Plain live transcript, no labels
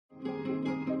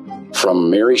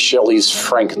From Mary Shelley's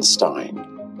Frankenstein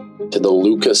to the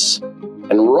Lucas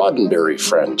and Roddenberry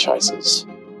franchises,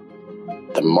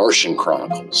 the Martian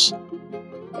Chronicles,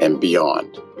 and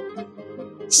beyond,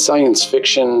 science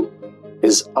fiction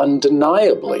is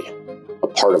undeniably a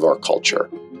part of our culture.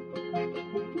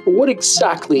 But what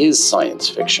exactly is science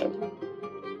fiction?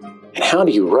 And how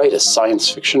do you write a science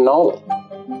fiction novel?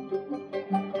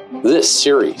 This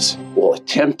series will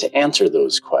attempt to answer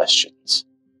those questions.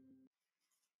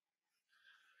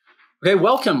 Okay,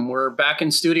 welcome. We're back in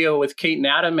studio with Kate and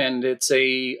Adam, and it's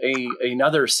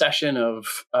another session of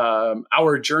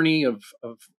our journey of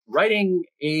writing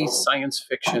a science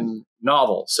fiction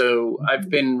novel. So I've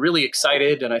been really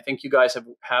excited, and I think you guys have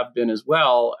been as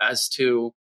well, as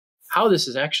to how this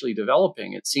is actually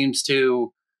developing. It seems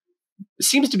to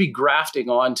be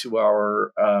grafting onto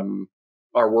our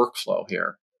workflow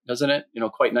here, doesn't it?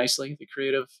 Quite nicely, the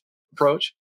creative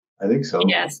approach. I think so.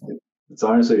 Yes. It's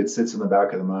honestly, it sits in the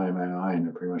back of my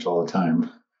mind pretty much all the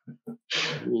time.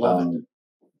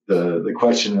 The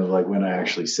question of like when I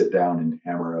actually sit down and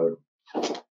hammer out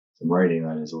some writing,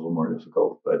 that is a little more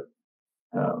difficult. But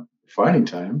finding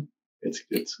time, it's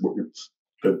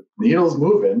the needle's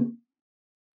moving.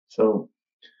 So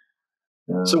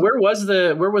where was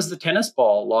the tennis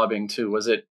ball lobbing to? Was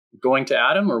it going to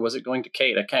Adam or was it going to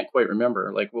Kate? I can't quite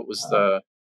remember. Like, what was the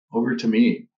over to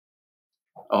me?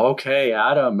 Okay,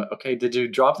 Adam. Okay, did you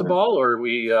drop the ball, or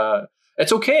we?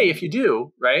 It's okay if you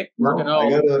do, right? We're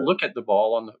gonna look at the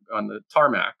ball on the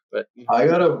tarmac. But I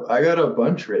got a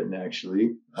bunch written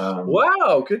actually.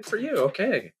 Wow, good for you.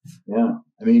 Okay. Yeah,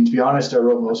 I mean, to be honest, I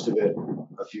wrote most of it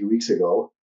a few weeks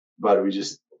ago, but we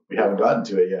haven't gotten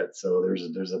to it yet. So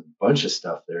there's a bunch of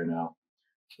stuff there now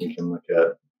we can look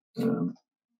at.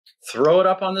 Throw it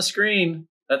up on the screen.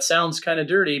 That sounds kind of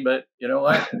dirty, but you know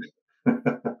what?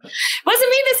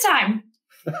 Wasn't me this time.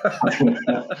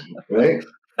 Right?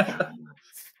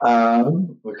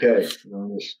 Okay.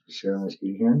 I'm just sharing my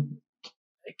screen here.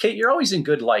 Kate, you're always in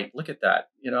good light. Look at that.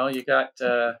 You got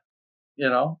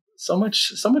so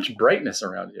much brightness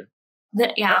around you.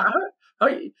 Yeah.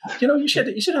 You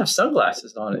should have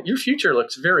sunglasses on it. Your future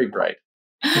looks very bright.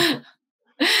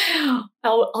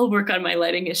 I'll work on my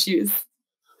lighting issues.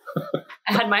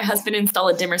 I had my husband install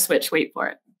a dimmer switch. Wait for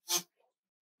it.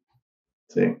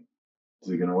 See, is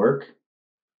it going to work?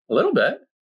 A little bit.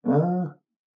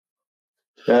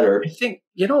 Better. I think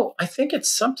it's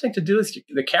something to do with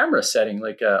the camera setting,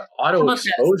 like auto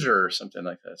exposure or something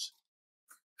like this.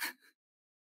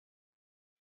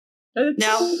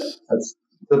 No, that's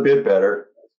a bit better.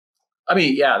 I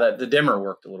mean, yeah, the dimmer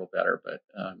worked a little better, but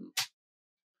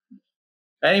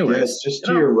anyways, yeah, it's just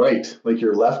to your right. Like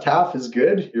your left half is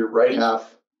good. Your right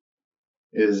half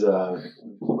is like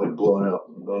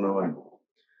blown away.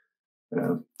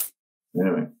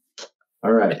 Anyway,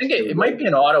 all right. I think it might be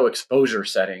an auto exposure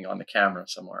setting on the camera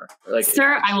somewhere. Like,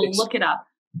 sir, I will look it up.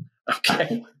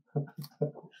 Okay.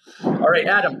 All right,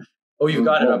 Adam. Oh, you've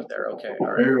got it up there. Okay. All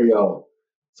right. Here we go.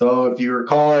 So if you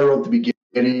recall, I wrote the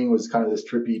beginning was kind of this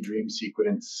trippy dream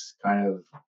sequence, kind of,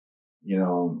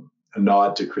 a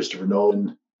nod to Christopher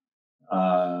Nolan.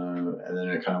 And then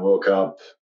I kind of woke up,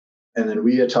 and then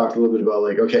we had talked a little bit about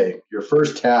like, okay, your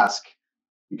first task,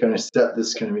 you kind of set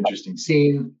this kind of interesting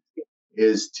scene,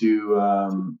 is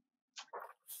to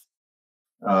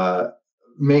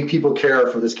make people care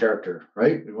for this character,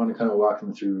 right? We want to kind of walk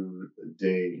them through the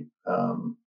day,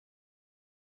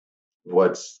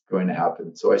 what's going to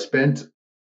happen. So I spent,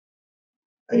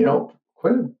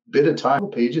 quite a bit of time,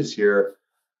 pages here.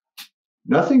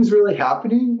 Nothing's really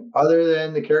happening other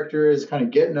than the character is kind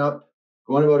of getting up,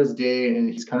 going about his day, and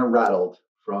he's kind of rattled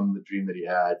from the dream that he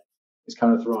had. He's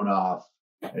kind of thrown off.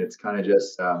 And it's kind of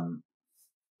just, I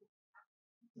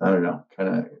don't know,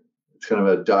 it's kind of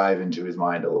a dive into his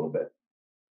mind a little bit.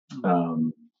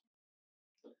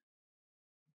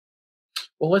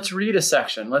 Well, let's read a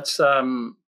section. Let's, I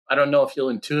don't know if you'll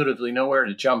intuitively know where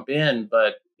to jump in,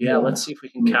 but yeah, let's see if we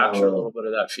can capture a little bit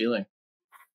of that feeling.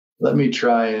 Let me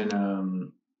try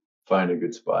and find a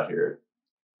good spot here.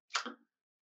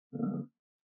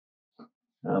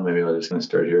 Maybe I'm just going to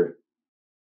start here.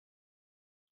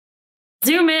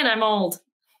 Zoom in, I'm old.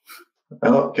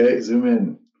 Okay, zoom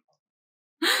in.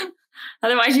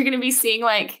 Otherwise, you're going to be seeing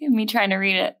like me trying to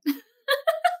read it.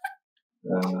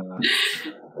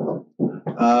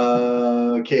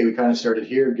 Okay, we kind of started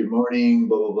here. Good morning,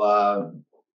 blah, blah, blah.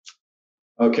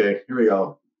 Okay, here we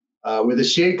go. With a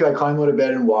shake, I climb out of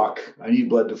bed and walk. I need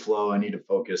blood to flow. I need to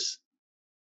focus.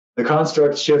 The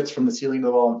construct shifts from the ceiling to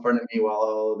the wall in front of me while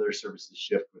all other surfaces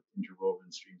shift with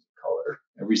interwoven streams of color.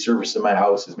 Every surface in my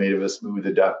house is made of a smooth,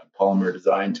 adaptive polymer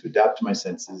designed to adapt to my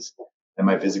senses and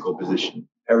my physical position,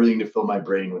 everything to fill my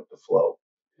brain with the flow.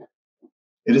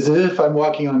 It is as if I'm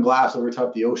walking on glass over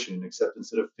top the ocean, except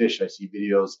instead of fish, I see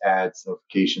videos, ads,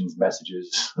 notifications,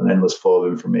 messages, an endless flow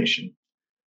of information.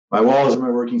 My walls are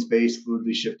my working space,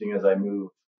 fluidly shifting as I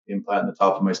move, the implant in the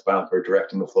top of my spinal cord,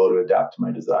 directing the flow to adapt to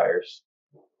my desires.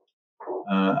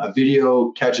 A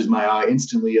video catches my eye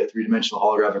instantly. A three-dimensional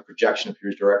holographic projection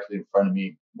appears directly in front of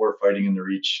me. More fighting in the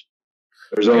reach.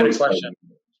 There's always fighting.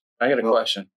 I got a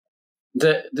question.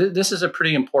 This is a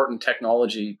pretty important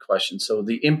technology question. So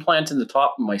the implant in the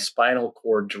top of my spinal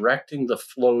cord directing the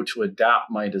flow to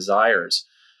adapt my desires.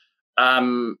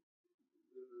 What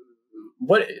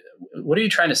are you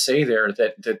trying to say there?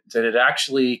 That it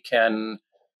actually can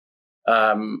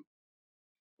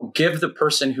give the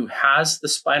person who has the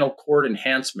spinal cord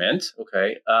enhancement,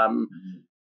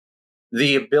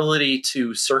 the ability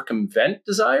to circumvent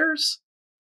desires?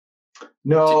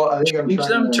 No, I think I'm choose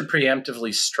trying them to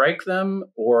preemptively strike them,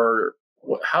 or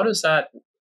how is that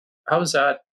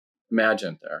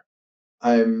imagined there?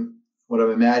 What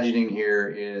I'm imagining here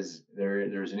is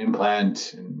there's an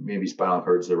implant, and maybe spinal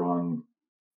cord's the wrong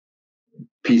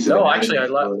piece of it. No, actually, I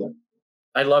love it.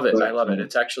 I love it.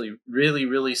 It's actually really,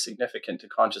 really significant to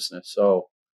consciousness. So,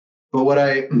 but what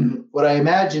I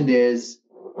imagined is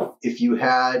if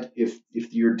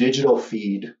your digital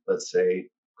feed, let's say,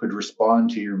 could respond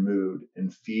to your mood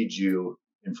and feed you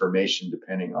information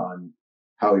depending on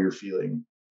how you're feeling.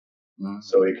 Mm-hmm.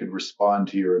 So it could respond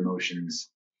to your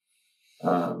emotions.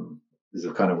 Is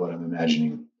kind of what I'm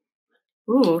imagining.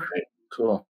 Ooh, right?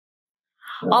 Cool.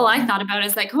 All I thought about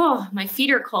is like, oh, my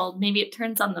feet are cold. Maybe it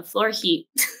turns on the floor heat.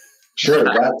 Sure,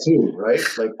 that too, right?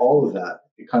 Like all of that.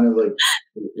 It kind of like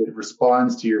it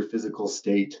responds to your physical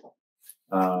state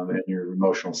and your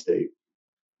emotional state.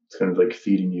 It's kind of like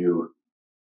feeding you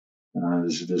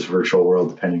this virtual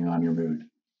world depending on your mood.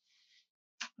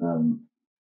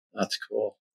 That's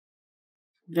cool.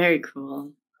 Very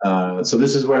cool. So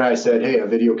this is when I said, hey, a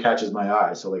video catches my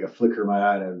eye. So like a flicker of my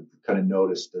eye, and I kind of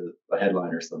noticed a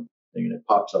headline or something, and it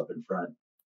pops up in front.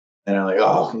 And I'm like,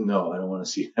 oh, no, I don't want to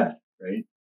see that, right?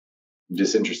 I'm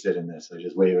disinterested in this. I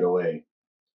just wave it away.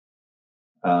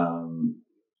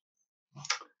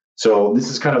 So this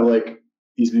is kind of like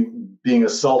he's being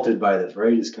assaulted by this,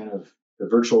 right? He's kind of, the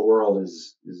virtual world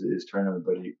is trying to,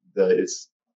 but it's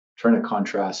trying to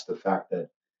contrast the fact that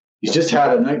he's just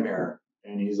had a nightmare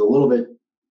and he's a little bit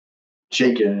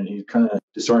shaken and he's kind of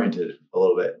disoriented a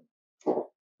little bit.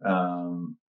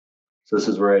 So this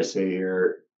is where I say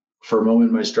here, for a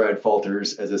moment my stride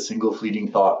falters as a single fleeting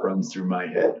thought runs through my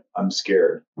head. I'm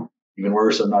scared. Even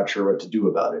worse, I'm not sure what to do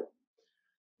about it.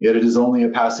 Yet it is only a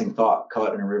passing thought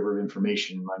caught in a river of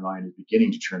information my mind is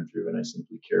beginning to churn through, and I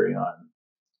simply carry on.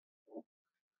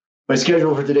 My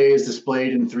schedule for today is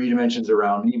displayed in 3 dimensions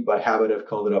around me. By habit, I've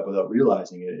called it up without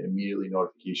realizing it. Immediately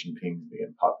notification pings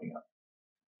begin popping up.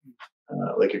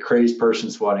 Like a crazed person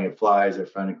swatting at flies, I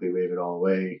frantically wave it all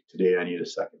away. Today I need a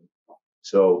second.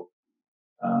 So,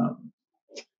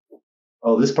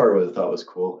 this part I thought was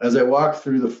cool. As I walk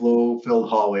through the flow-filled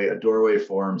hallway, a doorway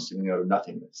forms seeming out of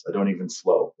nothingness. I don't even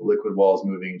slow. The liquid walls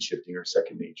moving and shifting are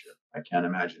second nature. I can't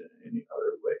imagine it any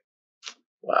other way.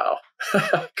 Wow.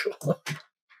 Cool.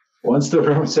 Once the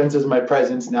room senses my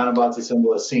presence, nanobots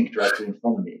assemble a sink directly in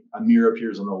front of me. A mirror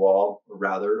appears on the wall, or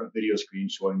rather, a video screen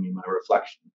showing me my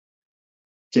reflection.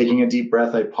 Taking a deep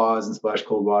breath, I pause and splash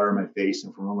cold water on my face,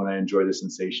 and for a moment I enjoy the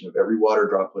sensation of every water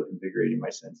droplet invigorating my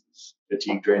senses.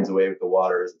 Fatigue drains away with the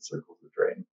water as it circles the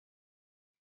drain.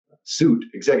 Suit,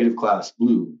 executive class,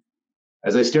 blue.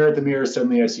 As I stare at the mirror,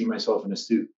 suddenly I see myself in a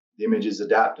suit. The image is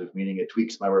adaptive, meaning it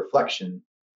tweaks my reflection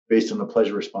based on the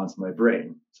pleasure response in my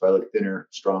brain. So I look thinner,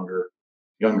 stronger,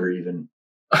 younger even.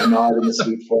 A knot in the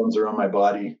suit forms around my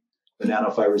body, the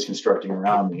nanofibers constructing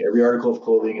around me. Every article of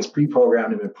clothing is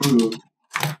pre-programmed and approved,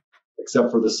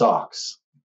 except for the socks.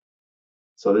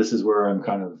 So this is where I'm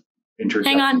kind of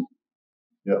interjecting. Hang on.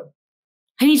 Yep.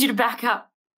 I need you to back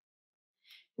up.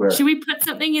 Where? Should we put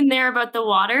something in there about the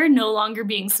water no longer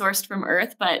being sourced from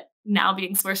Earth, but now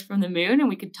being sourced from the moon, and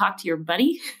we could talk to your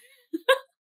buddy?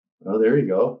 Oh, there you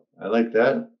go. I like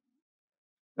that.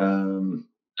 Cold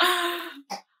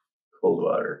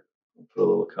water. I'll put a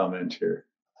little comment here.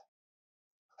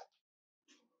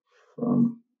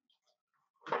 From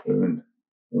moon.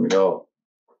 There we go.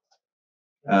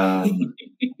 I'm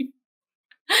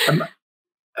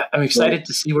excited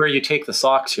to see where you take the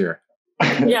socks here.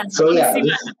 Yeah. So yeah,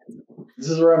 this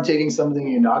is where I'm taking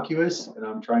something innocuous and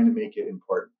I'm trying to make it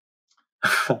important.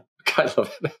 I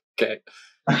love it. Okay.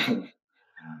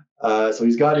 So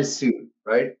he's got his suit,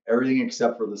 right? Everything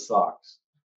except for the socks.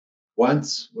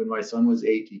 Once, when my son was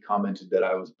 8, he commented that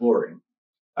I was boring.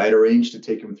 I had arranged to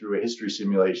take him through a history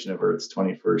simulation of Earth's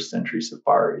 21st century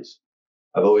safaris.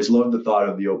 I've always loved the thought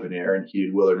of the open air and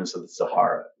heated wilderness of the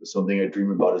Sahara. It was something I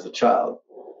dreamed about as a child.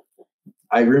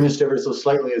 I grimaced ever so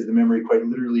slightly as the memory quite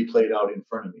literally played out in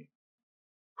front of me.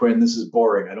 Quinn, this is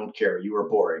boring. I don't care. You are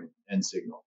boring. End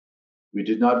signal. We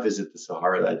did not visit the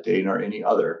Sahara that day, nor any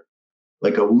other.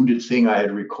 Like a wounded thing, I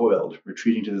had recoiled,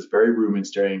 retreating to this very room and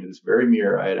staring into this very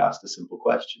mirror. I had asked a simple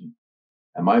question.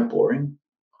 Am I boring?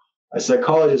 A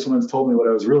psychologist once told me what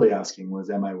I was really asking was,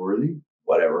 am I worthy?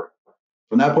 Whatever.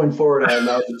 From that point forward, I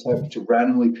allowed the type to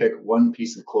randomly pick one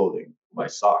piece of clothing, my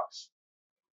socks.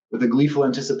 With a gleeful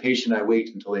anticipation, I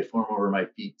wait until they form over my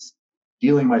feet.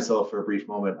 Feeling myself for a brief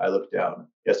moment, I look down.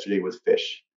 Yesterday was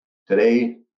fish.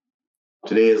 Today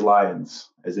is lions,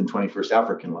 as in 21st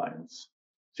African lions.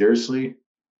 Seriously,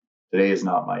 today is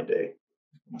not my day.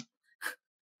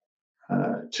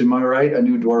 To my right, a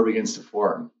new door begins to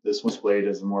form. This one displayed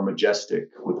as more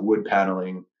majestic, with wood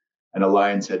paneling and a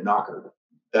lion's head knocker.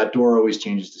 That door always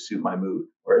changes to suit my mood,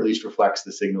 or at least reflects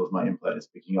the signals my implant is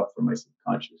picking up from my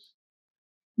subconscious.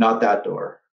 Not that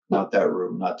door, not that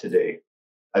room, not today.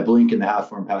 I blink and the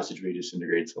half-formed passageway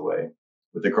disintegrates away.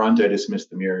 With a grunt, I dismiss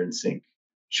the mirror and sink.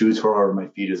 Shoes fall over my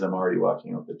feet as I'm already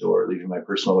walking out the door, leaving my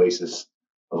personal oasis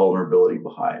of vulnerability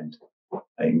behind.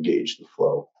 I engage the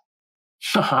flow.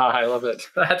 I love it.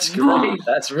 That's great.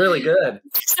 That's really good.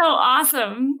 So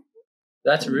awesome.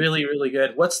 That's really, really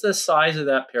good. What's the size of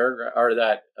that paragraph, or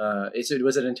that?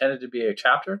 Was it intended to be a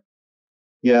chapter?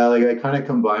 Yeah, like I kind of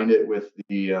combined it with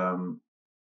the.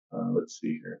 Let's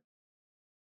see here.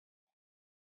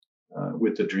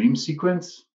 With the dream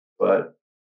sequence, but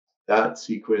that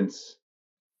sequence.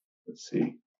 Let's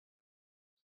see.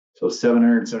 So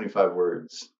 775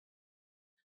 words.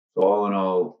 So all in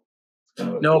all.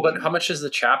 No, but how much is the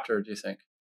chapter, do you think?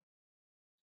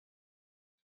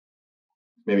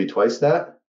 Maybe twice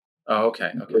that. Oh,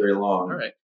 okay. Very long. All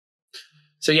right.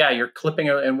 So yeah, you're clipping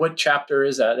out. And what chapter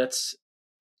is that? That's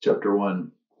chapter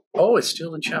 1. Oh, it's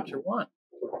still in chapter 1.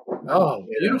 Oh,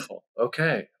 beautiful.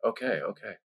 Okay.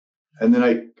 And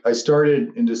then I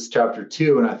started into chapter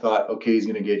 2 and I thought, okay, he's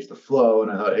going to gauge the flow.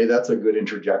 And I thought, hey, that's a good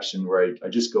interjection where I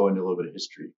just go into a little bit of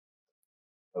history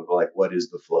of like, what is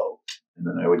the flow? And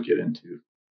then I would get into,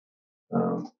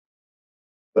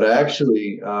 but I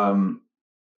actually,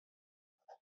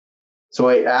 so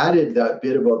I added that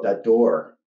bit about that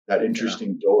door, that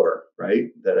interesting door,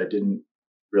 right? That I didn't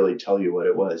really tell you what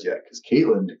it was yet, because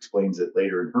Caitlin explains it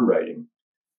later in her writing.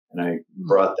 And I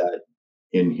brought that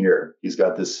in here. He's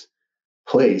got this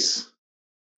place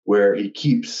where he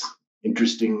keeps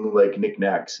interesting like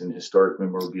knickknacks and historic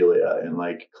memorabilia and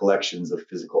like collections of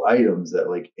physical items that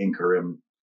like anchor him,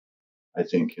 I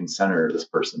think, and center this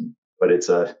person. But it's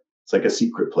like a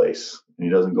secret place, and he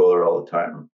doesn't go there all the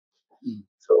time.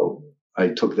 So I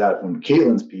took that from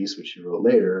Caitlin's piece, which she wrote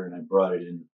later, and I brought it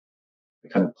in. I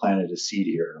kind of planted a seed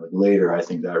here. Like later, I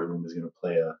think that room is going to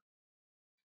play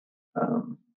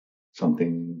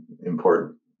something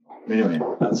important. Anyway,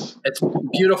 it's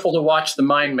beautiful to watch the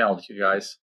mind meld, you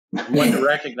guys. You want to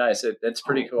recognize it. That's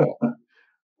pretty cool.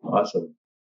 Awesome.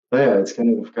 But yeah, it's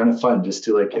kind of fun just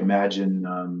to like imagine.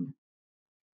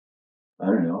 I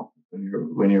don't know,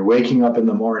 when you're waking up in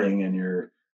the morning and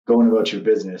you're going about your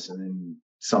business, and then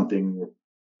something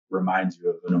reminds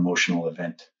you of an emotional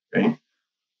event, right?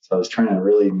 So I was trying to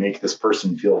really make this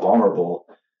person feel vulnerable,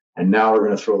 and now we're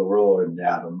going to throw the whirlwind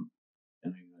at them,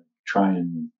 and I'm going to try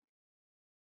and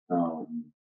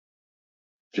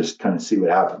just kind of see what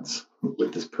happens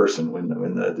with this person when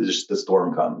the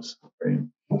storm comes, right?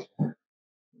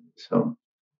 So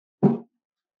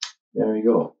there you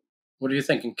go. What are you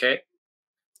thinking, Kate?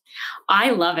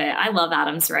 I love it. I love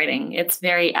Adam's writing. It's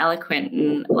very eloquent,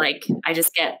 and like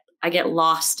I get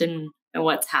lost in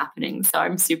what's happening. So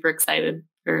I'm super excited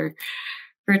for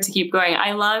it to keep going.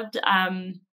 I loved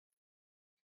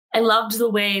the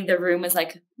way the room is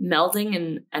like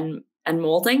melding and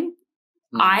molding.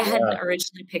 I had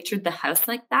originally pictured the house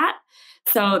like that.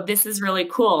 So this is really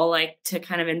cool, like to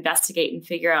kind of investigate and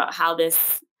figure out how the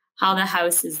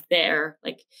house is there.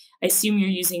 Like I assume you're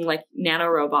using like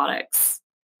nanorobotics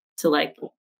to like.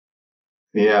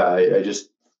 Yeah, I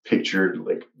just pictured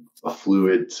like a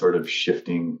fluid sort of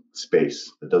shifting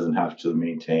space that doesn't have to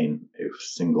maintain a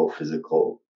single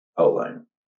physical outline,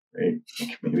 right?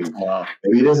 Like maybe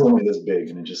it is only this big,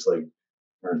 and it just like,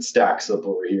 or it stacks up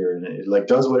over here, and it like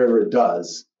does whatever it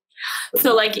does.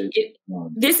 So like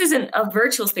this isn't a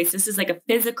virtual space. This is like a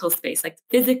physical space. Like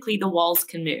physically, the walls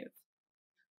can move.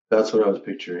 That's what I was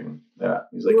picturing. Yeah,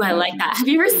 he's like, ooh, I like that. Have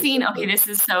you ever seen? Okay, this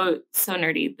is so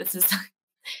nerdy. Have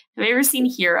you ever seen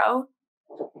Hero?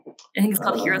 I think it's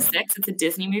called Hero 6. It's a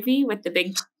Disney movie with the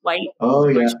big white. Oh,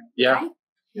 yeah. Yeah.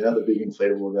 Yeah, the big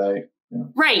inflatable guy. Yeah.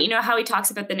 Right. You know how he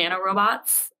talks about the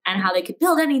nanorobots and how they could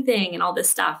build anything and all this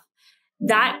stuff.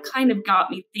 That kind of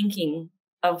got me thinking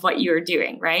of what you were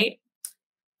doing, right?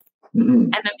 Mm-hmm.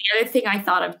 And then the other thing I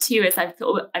thought of too is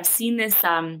I've seen this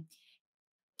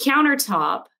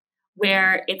countertop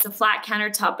where it's a flat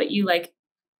countertop, but you like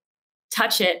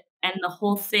touch it and the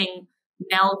whole thing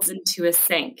melds into a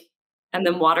sink, and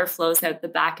then water flows out the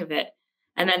back of it.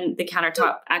 And then the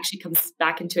countertop actually comes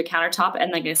back into a countertop,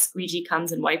 and like a squeegee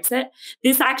comes and wipes it.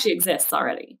 This actually exists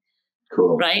already.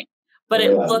 Cool. Right? But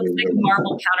it looks like a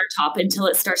marble countertop until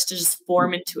it starts to just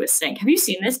form into a sink. Have you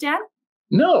seen this, Dan?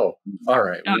 No. All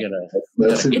right. Oh.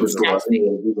 That's super It's cool. sexy.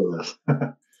 Google this.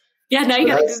 Yeah, now you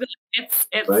gotta Google it.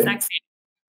 It's right? sexy.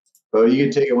 Well, you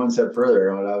can take it one step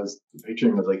further. What I was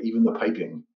picturing was like even the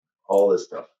piping, all this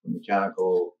stuff, the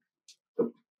mechanical,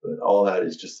 all that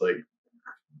is just like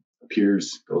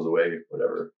appears, goes away,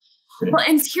 whatever. Well,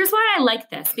 and here's why I like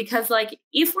this, because like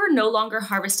if we're no longer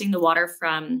harvesting the water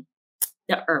from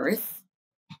the earth,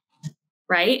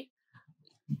 right?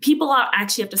 People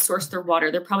actually have to source their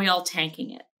water. They're probably all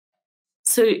tanking it.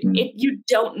 So you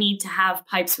don't need to have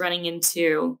pipes running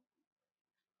into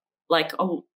like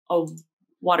a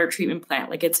water treatment plant.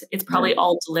 Like it's probably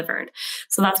all delivered.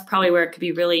 So that's probably where it could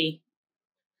be really.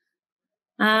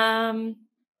 No,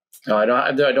 I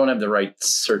don't have the right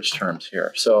search terms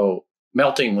here. So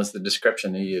melting was the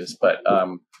description you used, but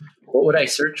what would I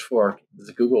search for?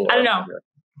 The Google. I don't know.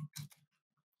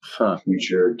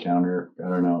 Future counter. I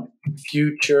don't know.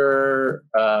 Future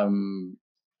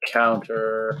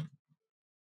counter.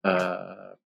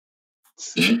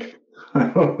 Sink. I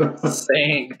don't know.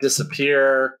 Sink,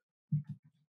 disappear.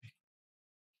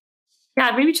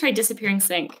 Yeah, maybe try disappearing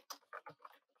sink.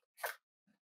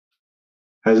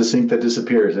 Has a sink that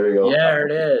disappears. There you go. Yeah, there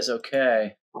it is.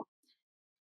 Okay.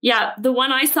 Yeah, the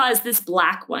one I saw is this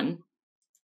black one.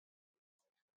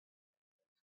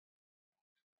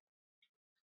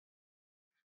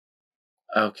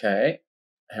 Okay.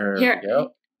 Here we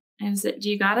go. Is it? Do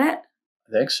you got it?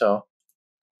 I think so.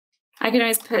 I can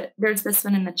always there's this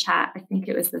one in the chat. I think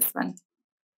it was this one.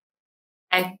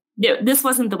 No, this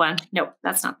wasn't the one. No,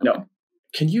 that's not the one.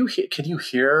 Can you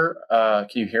hear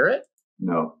it?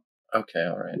 No. Okay,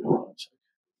 all right.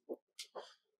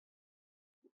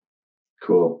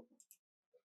 Cool.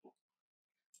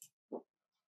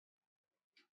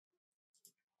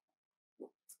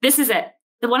 This is it.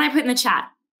 The one I put in the chat.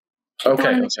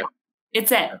 Okay.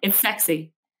 It's it. It's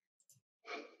sexy.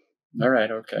 All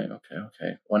right. Okay.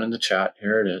 One in the chat.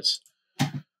 Here it is.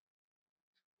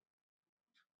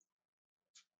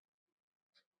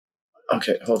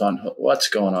 Okay. Hold on. What's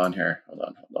going on here? Hold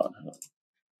on.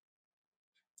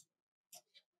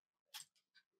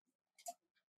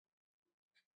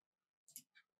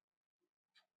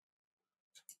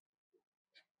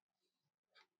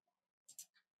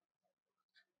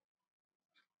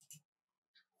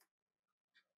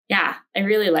 Yeah, I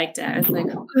really liked it. I was like,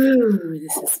 ooh,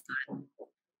 this is fun.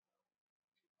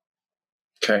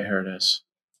 Okay, here it is.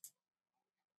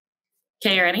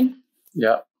 Okay, you ready?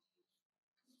 Yeah.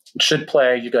 It should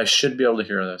play. You guys should be able to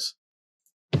hear this.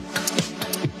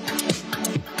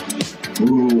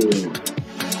 Ooh.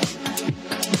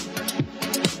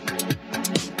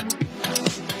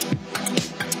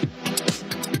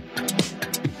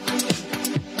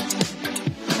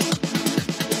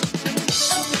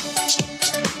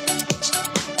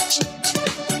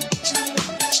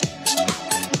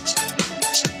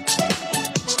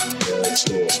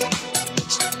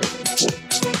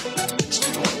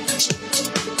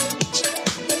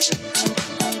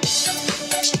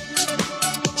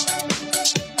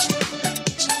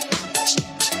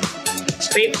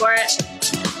 Wait for it.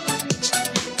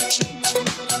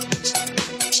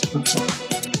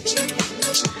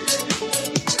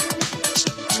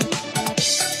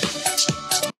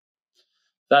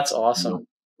 That's awesome.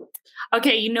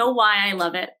 Okay, you know why I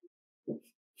love it?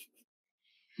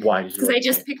 Why did you? Because I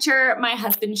just picture my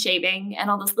husband shaving and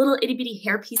all those little itty bitty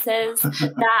hair pieces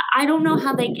that I don't know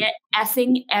how they get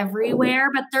effing everywhere,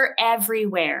 but they're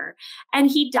everywhere.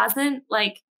 And he doesn't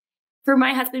like, for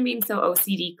my husband being so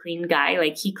OCD clean guy,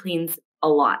 like he cleans a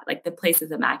lot, like the place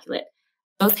is immaculate.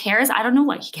 Those hairs, I don't know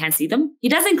why he can't see them. He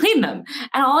doesn't clean them.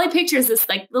 And all I picture is this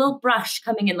like little brush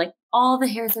coming in, like all the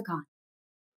hairs are gone.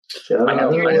 Yeah, I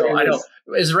know.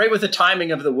 It's right with the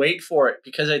timing of the wait for it,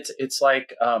 because it's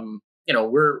like,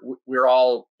 we're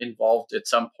all involved at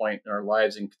some point in our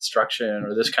lives in construction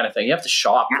or this kind of thing. You have to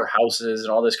shop for houses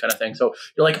and all this kind of thing. So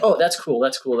you're like, oh, that's cool.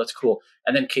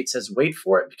 And then Kate says, wait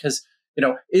for it, because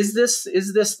is this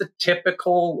the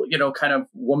typical, kind of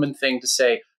woman thing to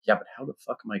say, yeah, but how the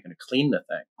fuck am I going to clean the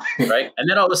thing? Right. And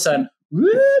then all of a sudden,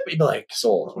 whoop, you'd be like,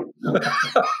 sold.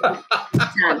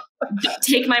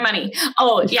 Take my money.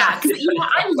 Oh, yeah. Because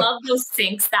I love those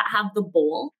sinks that have the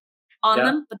bowl on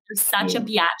them, but they're such a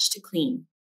biatch to clean.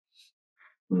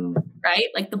 Right?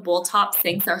 Like the bowl top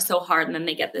sinks are so hard, and then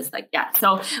they get this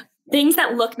So things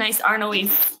that look nice aren't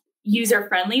always user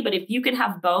friendly, but if you can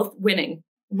have both, winning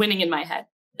in my head.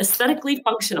 Aesthetically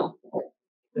functional.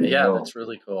 Yeah, that's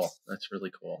really cool.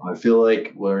 I feel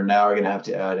like we're going to have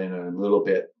to add in a little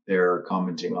bit there,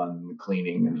 commenting on the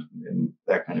cleaning and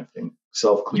that kind of thing.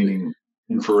 Self-cleaning,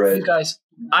 infrared. You guys,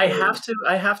 I have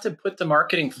to put the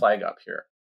marketing flag up here.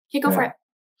 Okay, go for it.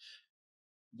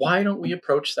 Why don't we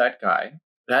approach that guy,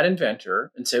 that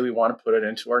inventor, and say we want to put it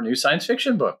into our new science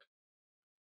fiction book?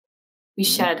 We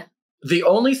should. The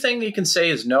only thing that you can say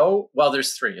is no. Well,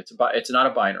 there's three. It's not a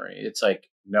binary. It's like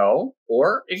no,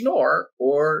 or ignore,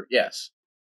 or yes.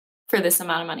 For this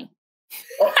amount of money.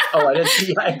 I didn't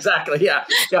see. Yeah, exactly. Yeah.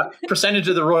 Percentage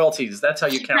of the royalties. That's how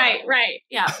you count. Right.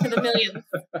 Yeah, for the millions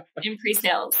in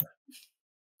pre-sales.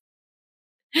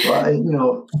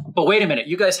 Well, But wait a minute.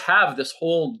 You guys have this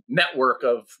whole network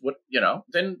of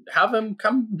then have him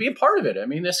come be a part of it. I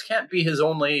mean, this can't be his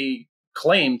only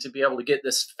claim to be able to get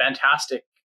this fantastic,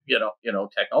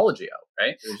 technology out,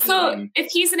 right? So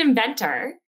if he's an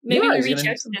inventor, maybe we reach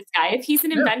out to this guy. If he's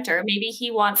an inventor, maybe he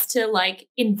wants to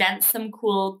invent some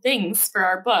cool things for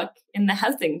our book in the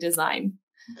housing design.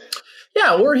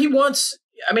 Yeah, or he wants,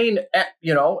 he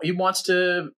wants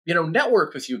to,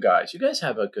 network with you guys. You guys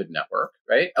have a good network,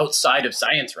 right? Outside of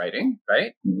science writing,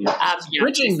 right?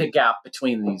 Bridging the gap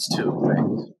between these two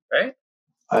things, right?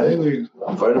 I think we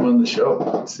invite him on the show.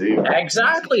 Let's see.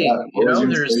 Exactly. What was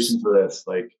your inspiration for this?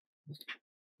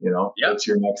 What's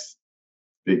your next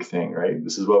big thing, right?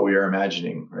 This is what we are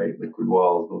imagining, right? Liquid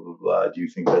walls, blah, blah, blah. Do you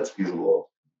think that's feasible?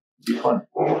 It'd be fun.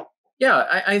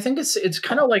 Yeah, I think it's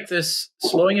kind of like this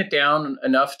slowing it down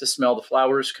enough to smell the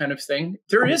flowers kind of thing.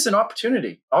 There is an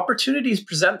opportunity. Opportunities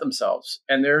present themselves,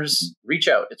 and there's reach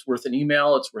out. It's worth an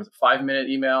email. It's worth a 5-minute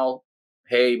email.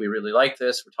 Hey, we really like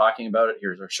this. We're talking about it.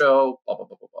 Here's our show. Blah, blah,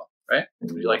 blah, blah, blah. Right?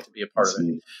 Would you like to be a part of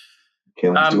it?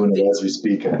 Caleb's doing it as we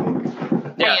speak, I think.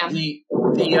 Yeah,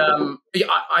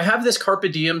 I have this carpe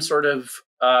diem sort of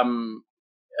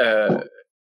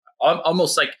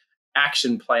almost like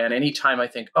action plan. Anytime I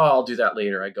think, I'll do that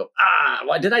later, I go,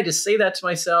 why did I just say that to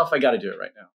myself? I got to do it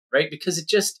right now, right? Because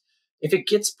if it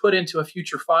gets put into a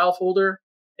future file folder,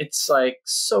 it's like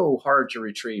so hard to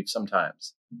retrieve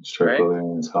sometimes.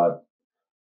 Struggling, it's hot.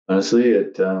 Honestly,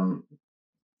 I'm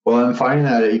finding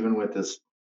that even with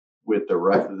the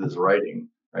rest of this writing,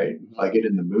 right? If I get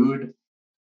in the mood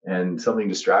and something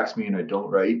distracts me and I don't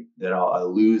write, then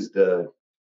I'll lose that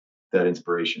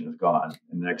inspiration is gone.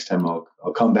 And the next time I'll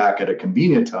come back at a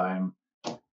convenient time,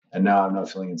 and now I'm not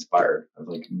feeling inspired. I've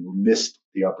missed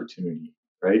the opportunity,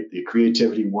 right? The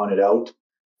creativity wanted out,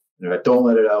 and if I don't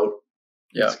let it out,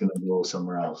 it's going to go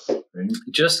somewhere else. Right?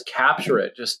 Just capture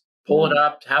it. Just pull it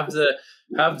up. Have the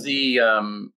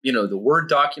the Word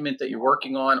document that you're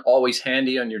working on always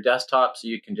handy on your desktop, so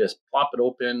you can just plop it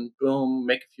open, boom,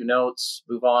 make a few notes,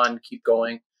 move on, keep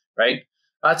going. Right.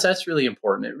 That's really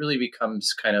important. It really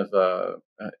becomes kind of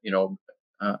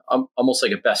almost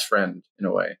like a best friend in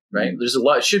a way, right? There's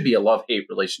should be a love-hate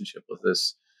relationship with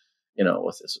this,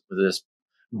 with this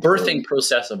birthing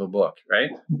process of a book, right?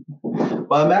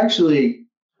 Well,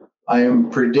 I am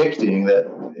predicting that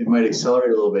it might accelerate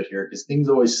a little bit here because things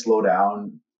always slow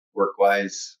down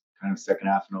work-wise, kind of second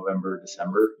half of November,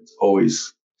 December. It's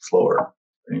always slower.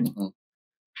 Right?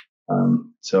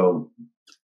 So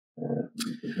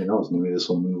who knows? Maybe this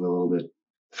will move a little bit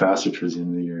faster towards the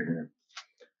end of the year here.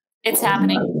 It's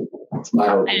happening. It's my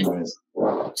hope.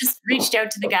 Just reached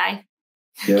out to the guy.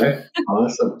 Yeah,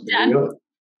 awesome. There you go.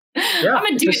 Yeah,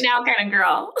 I'm a do it now kind of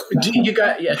girl. You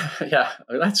got yeah.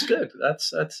 That's good.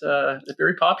 That's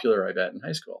very popular, I bet, in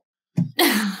high school.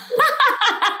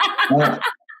 No.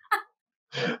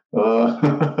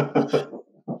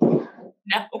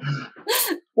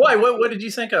 Why? What did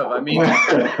you think of? I mean,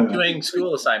 doing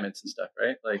school assignments and stuff,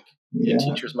 right? Like, your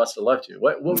teachers must have loved you.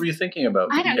 What were you thinking about?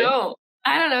 I don't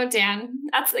know, Dan.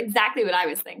 That's exactly what I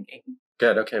was thinking.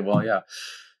 Good. Okay. Well, yeah.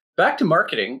 Back to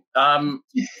marketing.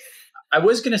 I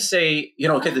was going to say,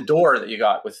 the door that you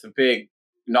got with the big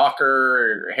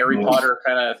knocker, Harry Potter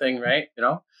kind of thing, right?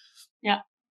 Yeah.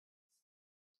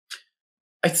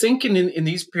 I think in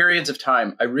these periods of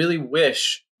time, I really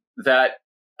wish that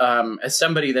as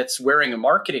somebody that's wearing a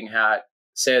marketing hat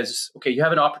says, okay, you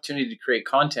have an opportunity to create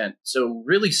content. So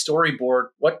really storyboard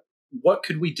what what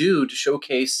could we do to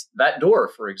showcase that door,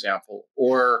 for example,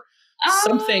 or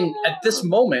something at this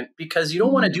moment, because you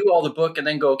don't want to do all the book and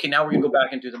then go, okay, now we're going to go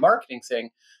back and do the marketing thing.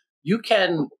 You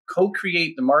can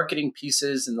co-create the marketing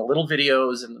pieces and the little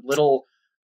videos and the little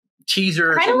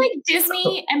teasers. Kind of like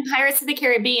Disney and Pirates of the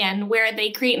Caribbean, where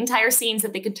they create entire scenes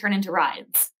that they could turn into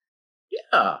rides.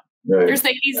 Yeah. Right. There's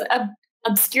like these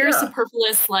obscure,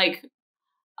 superfluous, like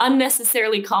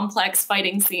unnecessarily complex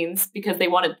fighting scenes because they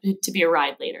want it to be a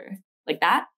ride later. Like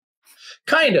that?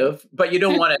 Kind of, but you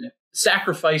don't want to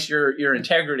sacrifice your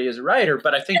integrity as a writer.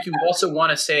 But I think you also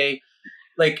want to say,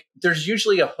 like, there's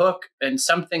usually a hook and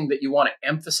something that you want to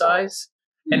emphasize.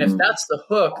 And if that's the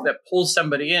hook that pulls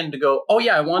somebody in to go, oh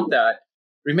yeah, I want that.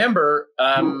 Remember,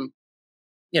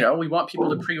 we want people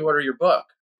to pre-order your book.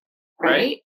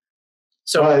 Right?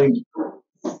 So I think,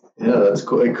 yeah, that's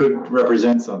cool. It could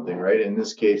represent something, right? In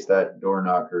this case, that door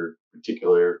knocker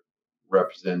particular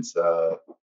represents, I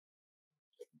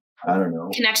don't know.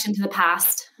 Connection to the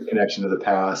past. The connection to the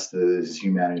past, is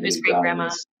humanity. His great-grandma.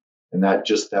 And that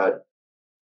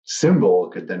symbol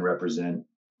could then represent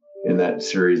in that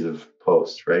series of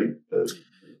posts, right?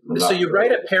 So you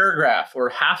write a paragraph or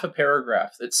half a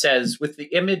paragraph that says, with the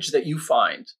image that you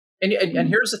find, and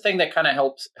here's the thing that kind of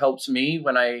helps me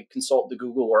when I consult the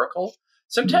Google Oracle.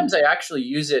 Sometimes I actually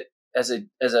use it as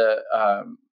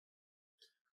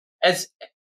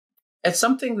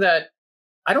something that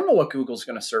I don't know what Google's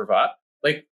going to serve up.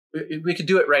 Like, we could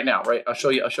do it right now, right? I'll show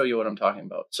you what I'm talking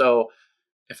about. So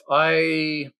if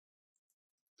I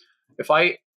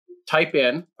type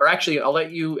in, or actually I'll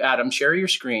let you, Adam, share your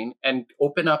screen and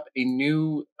open up a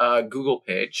new Google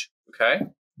page, okay?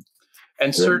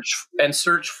 And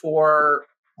search for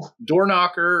door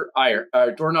knocker lion,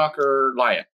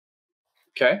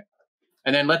 okay?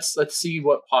 And then let's see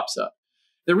what pops up.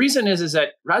 The reason is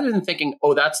that rather than thinking,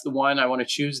 oh, that's the one, I want to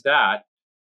choose that,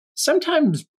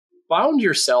 sometimes bound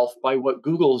yourself by what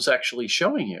Google's actually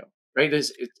showing you, right?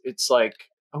 It's like,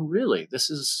 oh, really? This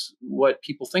is what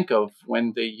people think of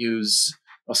when they use,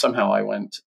 well, somehow I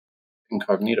went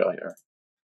incognito here.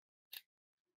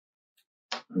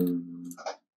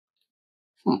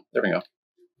 There we go.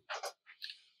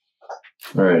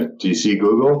 All right. Do you see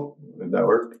Google? Did that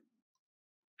work?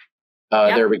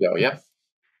 Yep. There we go. Yep.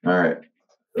 All right.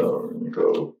 So we're going to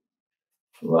go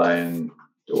lion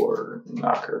door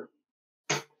knocker.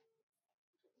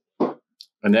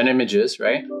 And then images,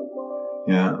 right?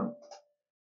 Yeah.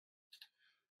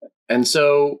 And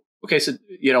so, okay, so,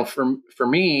 for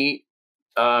me,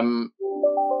 do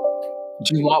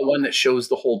you want one that shows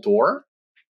the whole door?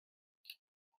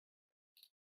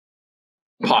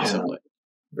 Possibly,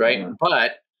 right? Yeah.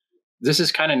 But this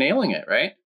is kind of nailing it,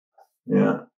 right?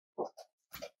 Yeah.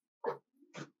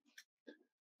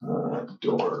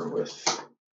 Door with...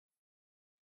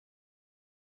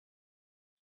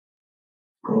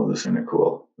 Oh, this is kind of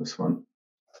cool, this one.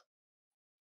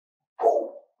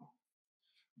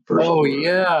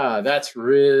 Yeah, that's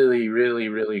really, really,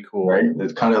 really cool. Right?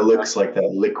 It kind of looks like that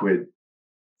liquid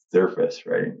surface,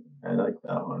 right? I like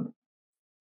that one.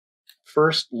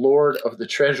 First Lord of the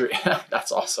Treasury.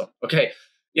 That's awesome. Okay.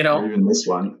 Or even this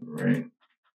one, right?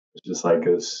 It's just like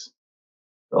this.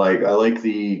 Like, I like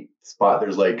the spot.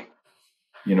 There's like,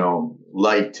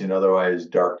 light and otherwise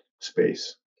dark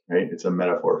space, right? It's a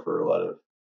metaphor for a lot of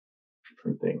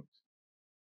different things.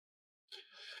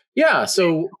 Yeah.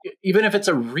 So even if it's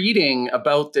a reading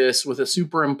about this with a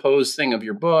superimposed thing of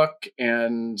your book,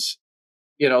 and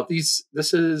this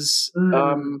is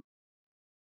now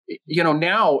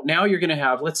you're going to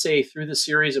have, let's say, through the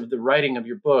series of the writing of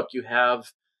your book, you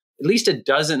have at least a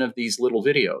dozen of these little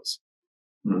videos,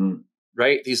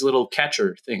 right? These little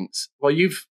catcher things. Well,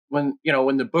 when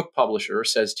the book publisher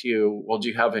says to you, well, do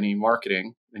you have any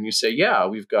marketing? And you say, yeah,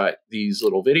 we've got these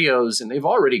little videos, and they've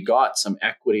already got some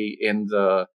equity in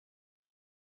the,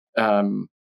 right.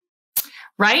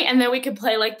 And then we could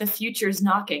play like the future's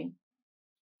knocking.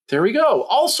 There we go.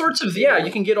 All sorts of,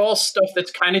 you can get all stuff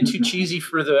that's kind of too cheesy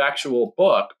for the actual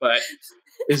book, but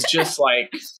is just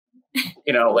like,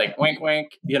 like wink,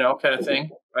 wink, kind of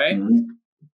thing. Right.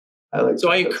 Mm-hmm.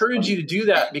 I encourage you to do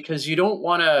that, because you don't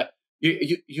want to,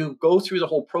 you go through the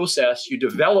whole process, you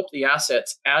develop the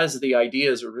assets as the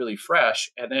ideas are really fresh.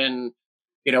 And then,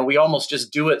 we almost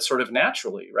just do it sort of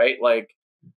naturally, right? Like,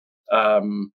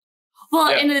 and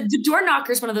the door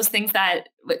knocker is one of those things that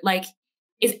like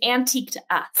is antique to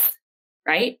us,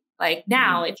 right? Like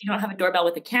now, if you don't have a doorbell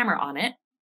with a camera on it,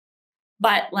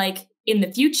 but like in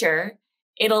the future,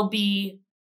 it'll be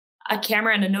a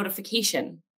camera and a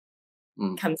notification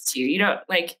comes to you. You don't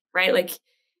right? Like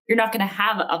you're not going to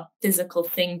have a physical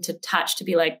thing to touch to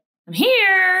be like, I'm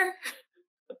here.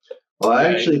 Well, I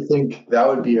actually think that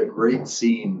would be a great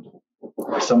scene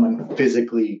where someone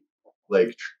physically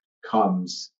like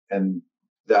comes and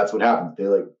that's what happens. They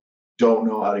like don't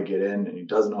know how to get in and he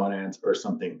doesn't know how to answer or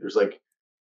something. There's like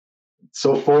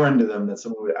so foreign to them that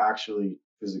someone would actually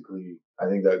physically. I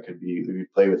think that could be we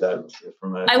could play with that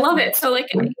from a. I love it. So like,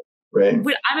 right.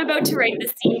 I'm about to write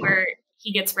the scene where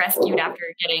he gets rescued after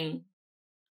getting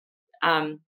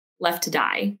left to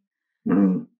die,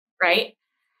 right?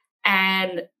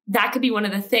 And that could be one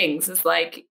of the things is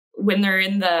like when they're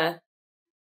in that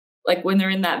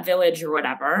village or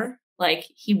whatever, like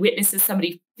he witnesses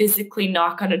somebody physically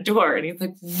knock on a door and he's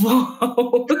like,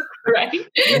 whoa, right?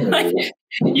 Like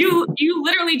you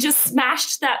literally just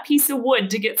smashed that piece of wood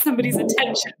to get somebody's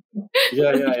attention.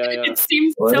 Yeah. It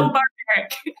seems so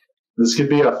barbaric. This could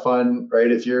be a fun,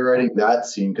 right? If you're writing that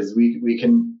scene, because we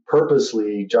can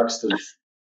purposely juxtapose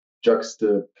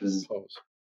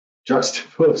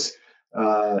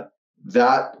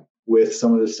that with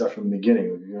some of the stuff from the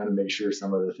beginning. We want to make sure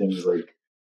some of the things like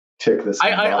tick this.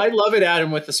 I love it,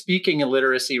 Adam, with the speaking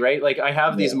illiteracy, right? Like I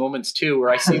have these moments too where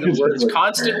I see the words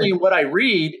constantly in what I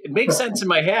read. It makes sense in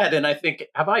my head, and I think,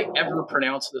 have I ever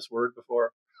pronounced this word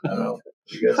before? I don't know.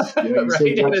 I guess you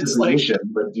say juxtaposition,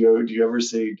 but do you ever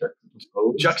say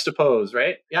juxtapose? Juxtapose,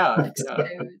 right? Yeah.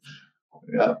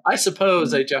 Yeah. I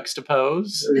suppose I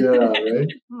juxtapose. Yeah, right.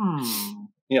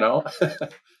 You know.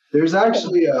 There's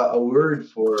actually a word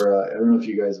for I don't know if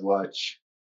you guys watch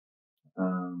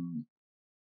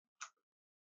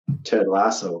Ted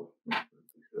Lasso.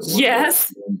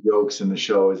 Yes. Jokes in the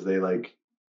show is they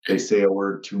say a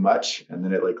word too much and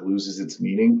then it like loses its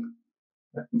meaning.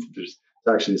 There's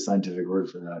actually a scientific word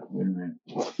for that.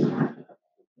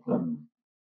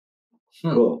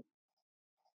 Cool.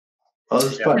 Oh,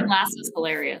 this is fun. Ted Lasso's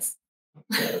hilarious.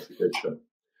 Yeah, that's a good show.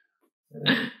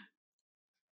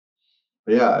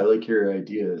 But yeah, I like your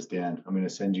ideas, Dan. I'm going to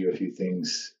send you a few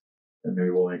things, and maybe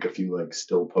we'll make a few like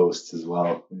still posts as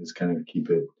well, and just kind of keep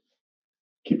it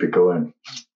going.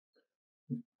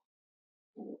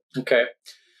 Okay.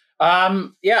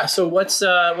 So what's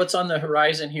on the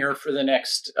horizon here for the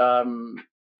next? So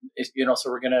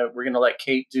we're gonna let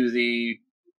Kate do the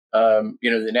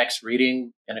the next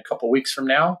reading in a couple weeks from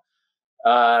now.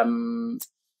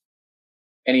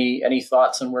 Any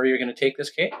thoughts on where you're going to take this,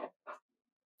 Kate?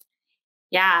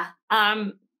 Yeah.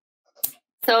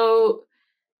 So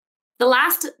the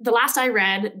last I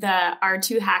read, our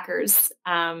two hackers,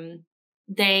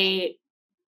 they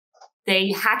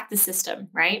hacked the system,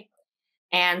 right?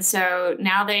 And so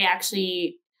now I'm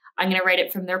going to write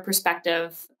it from their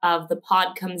perspective of the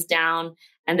pod comes down.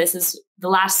 And this is the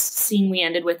last scene we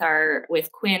ended with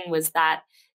Quinn was that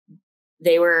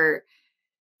they were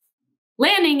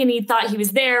landing and he thought he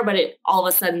was there, but all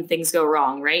of a sudden things go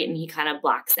wrong, right? And he kind of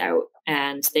blacks out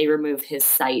and they remove his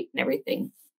sight and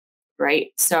everything, right?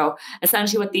 So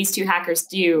essentially what these two hackers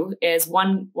do is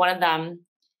one of them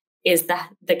is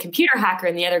the computer hacker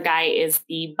and the other guy is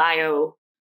the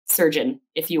biosurgeon,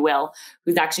 if you will,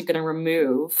 who's actually going to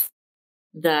remove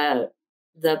the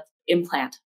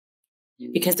implant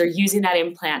because they're using that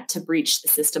implant to breach the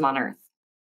system on Earth.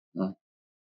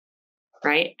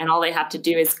 Right. And all they have to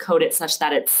do is code it such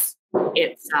that it's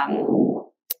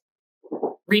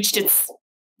reached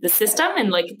the system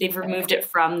and like they've removed it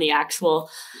from the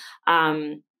actual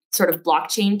sort of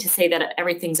blockchain to say that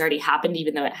everything's already happened,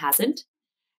 even though it hasn't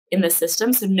in the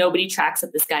system. So nobody tracks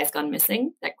that this guy's gone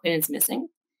missing, that Quinn is missing.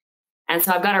 And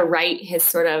so I've got to write his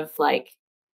sort of like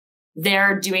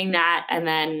they're doing that and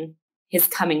then his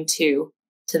coming to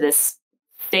this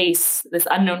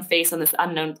unknown face on this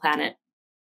unknown planet.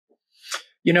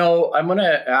 I'm going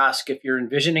to ask if you're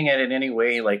envisioning it in any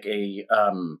way like a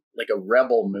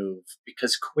rebel move,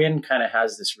 because Quinn kind of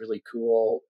has this really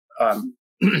cool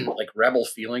like rebel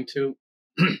feeling to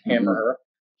him or her.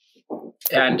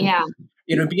 And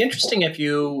it'd be interesting if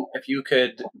you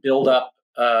could build up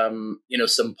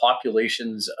some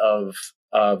populations of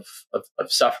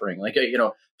suffering, like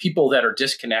people that are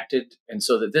disconnected, and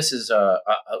so that this is a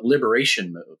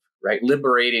liberation move, right?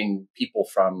 Liberating people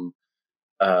from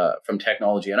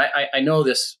technology. And I know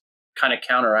this kind of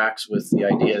counteracts with the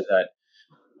idea that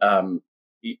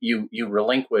you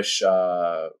relinquish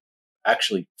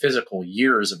actually physical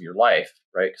years of your life,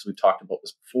 right? Because we've talked about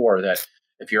this before, that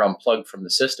if you're unplugged from the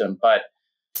system. But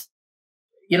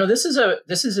this is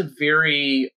a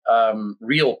very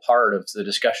real part of the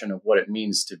discussion of what it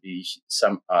means to be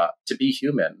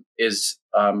human. Is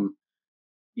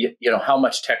how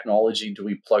much technology do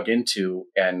we plug into,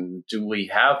 and do we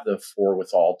have the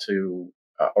forewithal to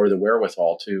or the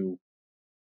wherewithal to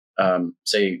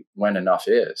say when enough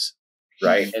is,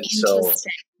 right? And so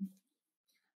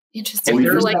Interesting. And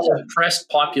there's like a oppressed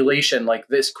population. Like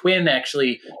this, Quinn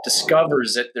actually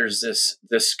discovers that there's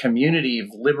this community of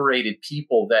liberated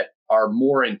people that are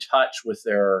more in touch with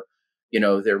their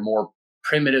more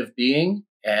primitive being,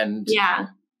 and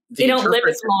they don't live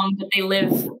as long, but they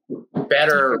live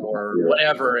better or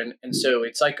whatever. And so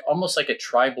it's like almost like a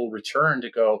tribal return to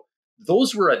go,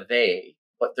 those were a they,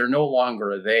 but they're no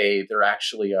longer a they. They're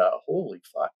actually a holy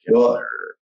fuck.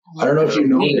 I don't know if you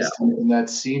noticed in that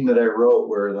scene that I wrote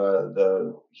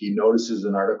where he notices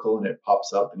an article and it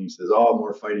pops up and he says, "Oh,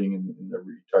 more fighting in the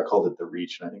Reach." I called it the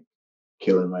Reach, and I think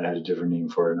Kaylin might have had a different name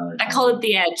for it another time. I call it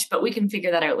the Edge, but we can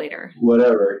figure that out later.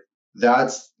 Whatever.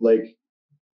 That's like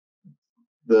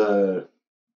the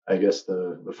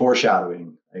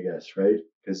foreshadowing, I guess, right?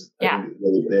 Because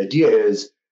the idea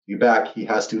is he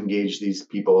has to engage these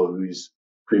people who he's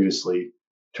previously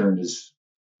turned his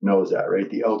nose at, right?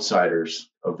 The outsiders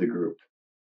of the group.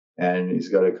 And he's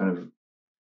got to kind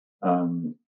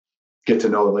of get to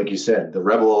know, like you said, the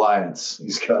Rebel Alliance.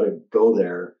 He's got to go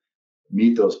there,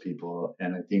 meet those people.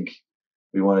 And I think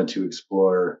we wanted to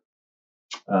explore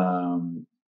kind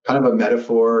of a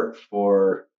metaphor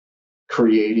for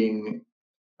creating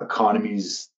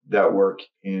economies that work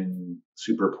in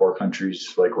super poor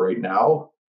countries like right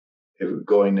now,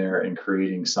 going there and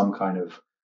creating some kind of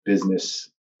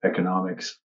business,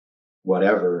 economics,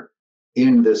 whatever,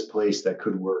 in this place that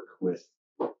could work with,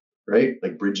 right?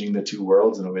 Like bridging the two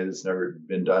worlds in a way that's never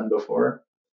been done before.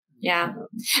 Yeah.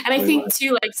 And I think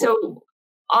too, like, so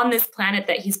on this planet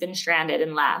that he's been stranded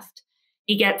and left,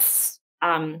 he gets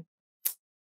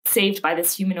saved by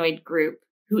this humanoid group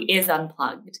who is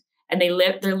unplugged, and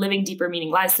they're living deeper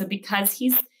meaning lives. So because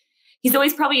he's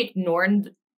always probably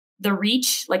ignored the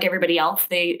Reach like everybody else,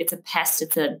 it's a pest,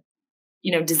 it's a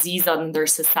disease on their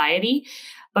society.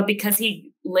 But because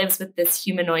he lives with this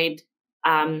humanoid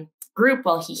group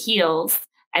while he heals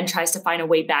and tries to find a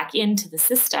way back into the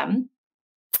system,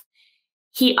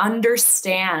 he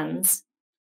understands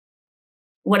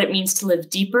what it means to live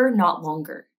deeper, not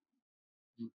longer.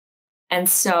 And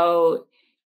so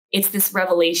it's this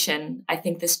revelation, I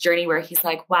think, this journey where he's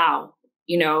like, wow,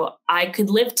 I could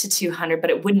live to 200, but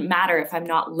it wouldn't matter if I'm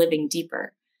not living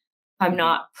deeper, if I'm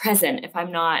not present, if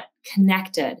I'm not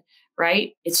connected,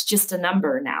 right? It's just a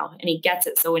number now. And he gets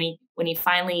it. So when he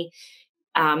finally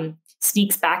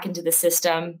sneaks back into the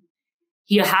system,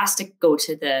 he has to go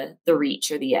to the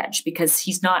Reach or the Edge because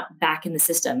he's not back in the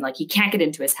system. Like, he can't get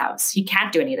into his house. He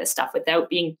can't do any of this stuff without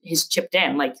being chipped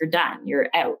in. Like, you're done, you're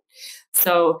out.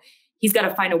 So he's got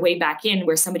to find a way back in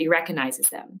where somebody recognizes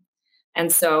him.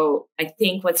 And so I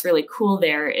think what's really cool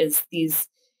there is he's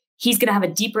going to have a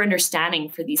deeper understanding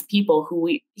for these people who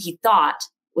he thought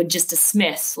would just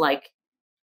dismiss like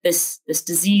this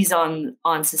disease on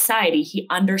society. He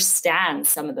understands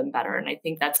some of them better. And I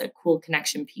think that's a cool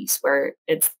connection piece where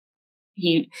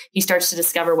he starts to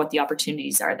discover what the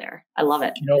opportunities are there. I love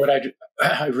it. What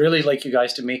I really like you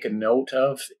guys to make a note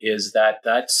of is that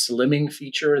slimming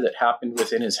feature that happened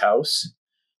within his house.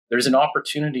 There's an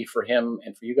opportunity for him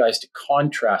and for you guys to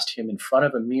contrast him in front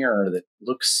of a mirror that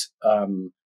looks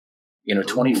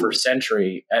 21st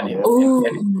century, and you're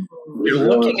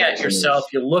looking at yourself,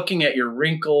 you're looking at your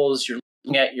wrinkles, you're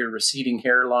looking at your receding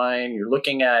hairline, you're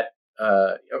looking at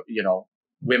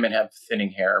women have thinning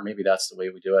hair, maybe that's the way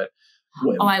we do it.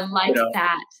 I like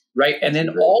that. Right. And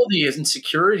then all these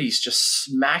insecurities just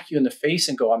smack you in the face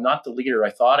and go, I'm not the leader I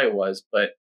thought I was,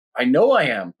 but I know I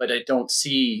am, but I don't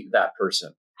see that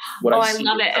person. I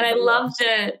love it. And I love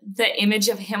the image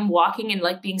of him walking and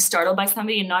like being startled by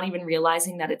somebody and not even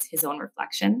realizing that it's his own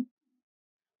reflection.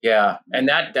 Yeah. And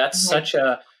that's such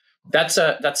a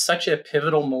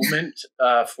pivotal moment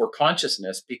for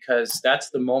consciousness, because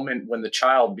that's the moment when the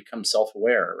child becomes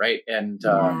self-aware, right? And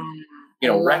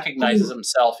recognizes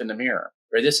himself in the mirror.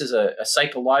 Right? This is a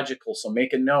psychological, so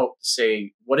make a note to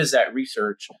say, what is that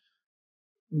research?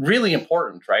 Really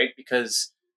important, right?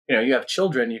 Because you have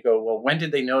children, you go, well, when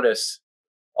did they notice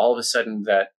all of a sudden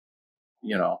that,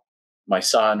 my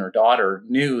son or daughter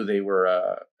knew they were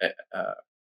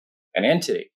an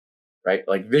entity, right?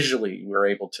 Like visually, we're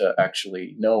able to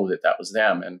actually know that was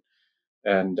them. And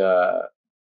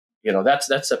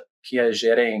that's a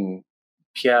Piaget.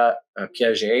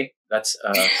 That's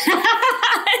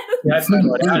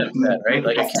what Adam said, right?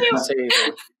 Like, I can't say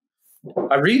that.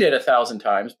 I read it 1,000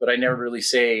 times, but I never really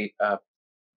say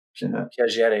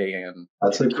Piaget and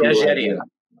that's a cool idea.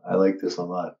 I like this a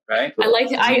lot. Right? I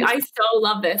like it. I so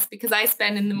love this because I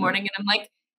spend in the morning and I'm like,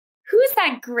 who's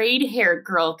that grayed haired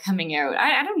girl coming out?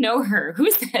 I don't know her.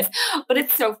 Who's this? But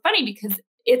it's so funny because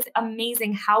it's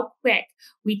amazing how quick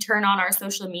we turn on our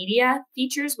social media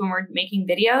features when we're making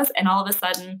videos, and all of a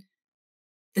sudden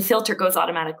the filter goes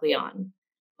automatically on.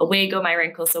 Away go my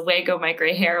wrinkles, away go my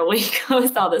gray hair, away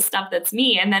goes all the stuff that's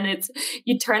me. And then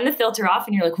you turn the filter off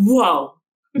and you're like, whoa.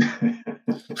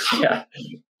 Yeah.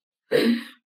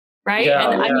 Right. Yeah,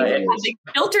 and I mean, yeah, we have big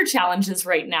filter challenges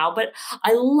right now, but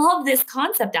I love this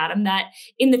concept, Adam, that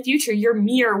in the future, your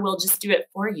mirror will just do it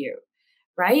for you.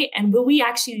 Right. And will we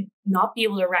actually not be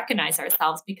able to recognize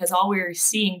ourselves because all we're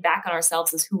seeing back on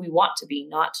ourselves is who we want to be,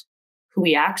 not who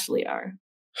we actually are.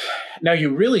 Now,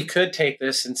 you really could take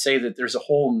this and say that there's a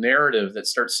whole narrative that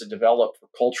starts to develop for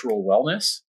cultural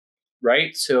wellness,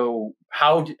 right? So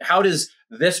how does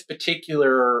this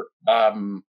particular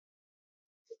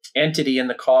entity in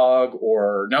the cog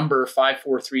or number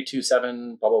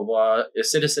 54327, blah, blah, blah, a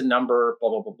citizen number, blah,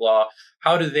 blah, blah, blah,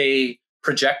 how do they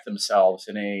project themselves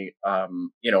in a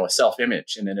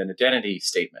self-image and in an identity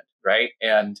statement, right?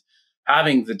 And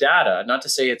having the data, not to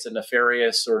say it's a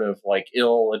nefarious sort of like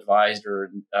ill-advised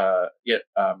or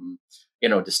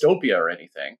dystopia or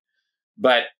anything,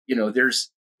 but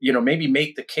there's maybe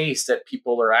make the case that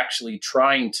people are actually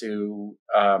trying to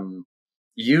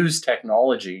use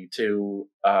technology to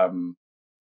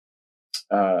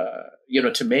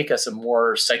to make us a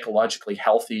more psychologically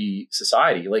healthy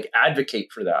society, like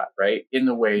advocate for that, right, in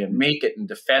the way and make it and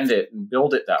defend it and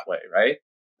build it that way, right?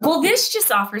 Well, this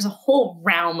just offers a whole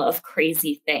realm of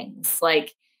crazy things.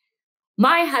 Like,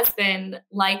 my husband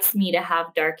likes me to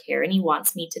have dark hair and he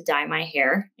wants me to dye my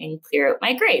hair and clear out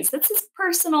my grays. That's his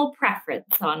personal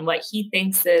preference on what he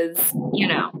thinks is,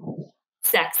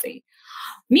 sexy.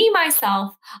 Me,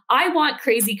 myself, I want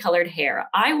crazy colored hair.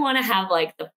 I want to have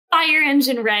like the fire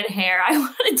engine red hair. I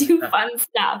want to do fun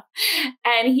stuff.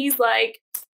 And he's like,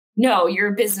 no,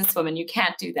 you're a businesswoman. You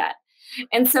can't do that.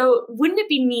 And so wouldn't it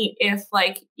be neat if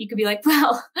like you could be like,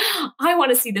 well, I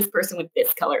want to see this person with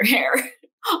this color hair.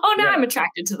 Oh, now I'm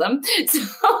attracted to them. So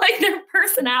like their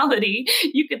personality,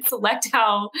 you could select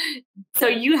so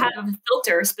you have a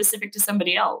filter specific to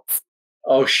somebody else.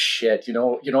 Oh shit! You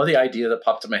know the idea that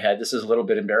popped in my head. This is a little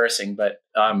bit embarrassing, but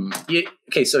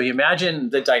so you imagine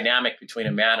the dynamic between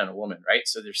a man and a woman, right?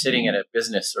 So they're sitting in a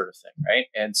business sort of thing, right?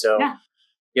 And so,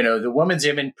 the woman's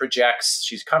image projects.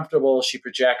 She's comfortable. She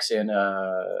projects in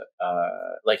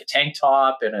like a tank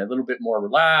top and a little bit more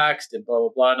relaxed and blah blah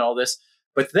blah and all this.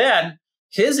 But then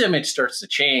his image starts to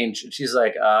change, and she's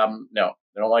like, no.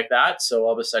 I don't like that. So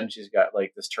all of a sudden she's got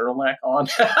like this turtleneck on.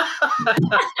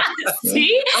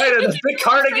 See? Right, and this big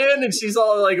cardigan, and she's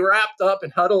all like wrapped up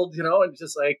and huddled, and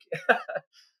just like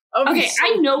okay, so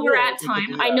I know we're at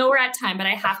time. I know we're at time, but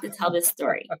I have to tell this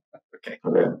story. Okay.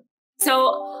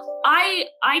 So I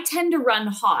tend to run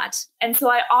hot. And so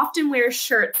I often wear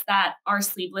shirts that are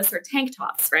sleeveless or tank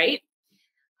tops, right?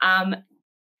 And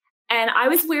I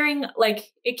was wearing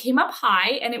like, it came up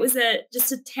high and it was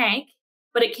just a tank,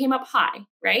 but it came up high,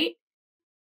 right?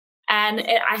 And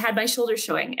I had my shoulders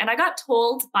showing. And I got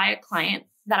told by a client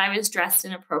that I was dressed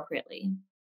inappropriately.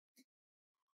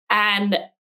 And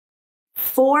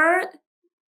still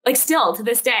to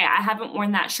this day, I haven't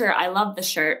worn that shirt. I love the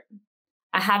shirt.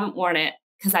 I haven't worn it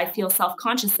because I feel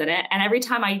self-conscious in it. And every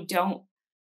time I don't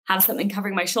have something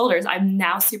covering my shoulders, I'm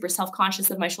now super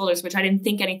self-conscious of my shoulders, which I didn't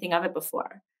think anything of it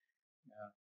before.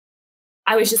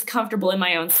 I was just comfortable in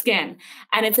my own skin.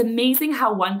 And it's amazing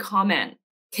how one comment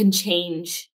can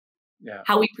change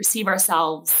how we perceive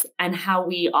ourselves and how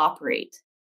we operate.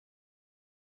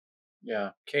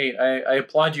 Yeah. Kate, I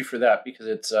applaud you for that because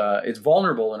it's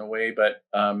vulnerable in a way, but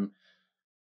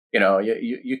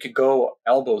you could go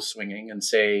elbow swinging and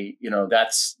say,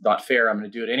 that's not fair. I'm going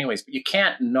to do it anyways, but you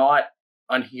can't not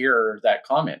unhear that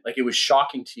comment. Like, it was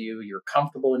shocking to you. You're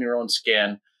comfortable in your own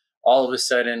skin. All of a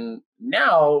sudden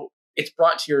now it's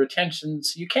brought to your attention,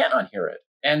 so you can't unhear it.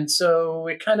 And so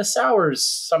it kind of sours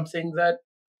something that,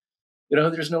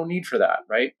 there's no need for that,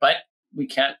 right? But we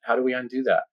can't, how do we undo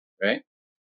that, right?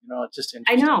 It's just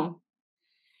interesting. I know.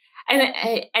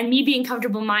 And me being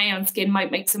comfortable in my own skin might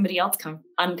make somebody else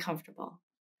uncomfortable,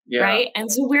 right?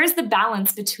 And so where's the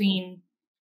balance between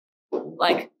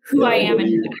like who I am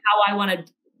and how I want to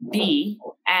be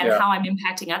and how I'm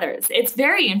impacting others? It's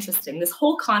very interesting, this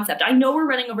whole concept. I know we're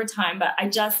running over time, but I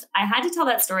had to tell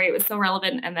that story. It was so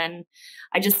relevant. And then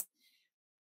to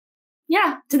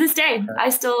this day, I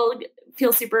still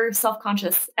feel super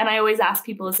self-conscious. And I always ask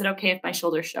people, is it okay if my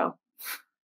shoulders show?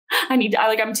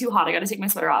 I'm too hot. I got to take my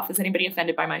sweater off. Is anybody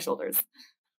offended by my shoulders?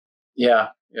 Yeah.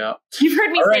 You've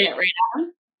heard me say it, right,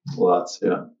 Adam? Lots,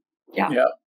 Yeah.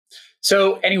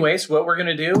 So anyways, what we're going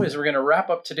to do is we're going to wrap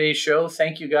up today's show.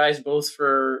 Thank you guys both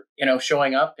for,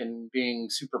 showing up and being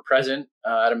super present.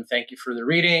 Adam, thank you for the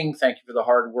reading. Thank you for the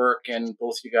hard work. And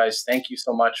both you guys, thank you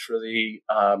so much for the,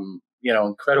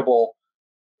 incredible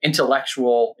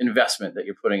intellectual investment that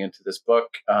you're putting into this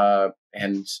book.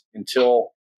 And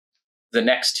until the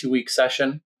next 2-week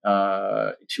session,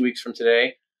 2 weeks from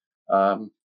today,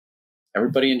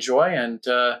 everybody enjoy, and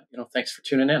thanks for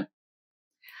tuning in.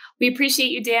 We appreciate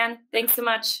you, Dan. Thanks so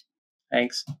much.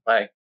 Thanks. Bye.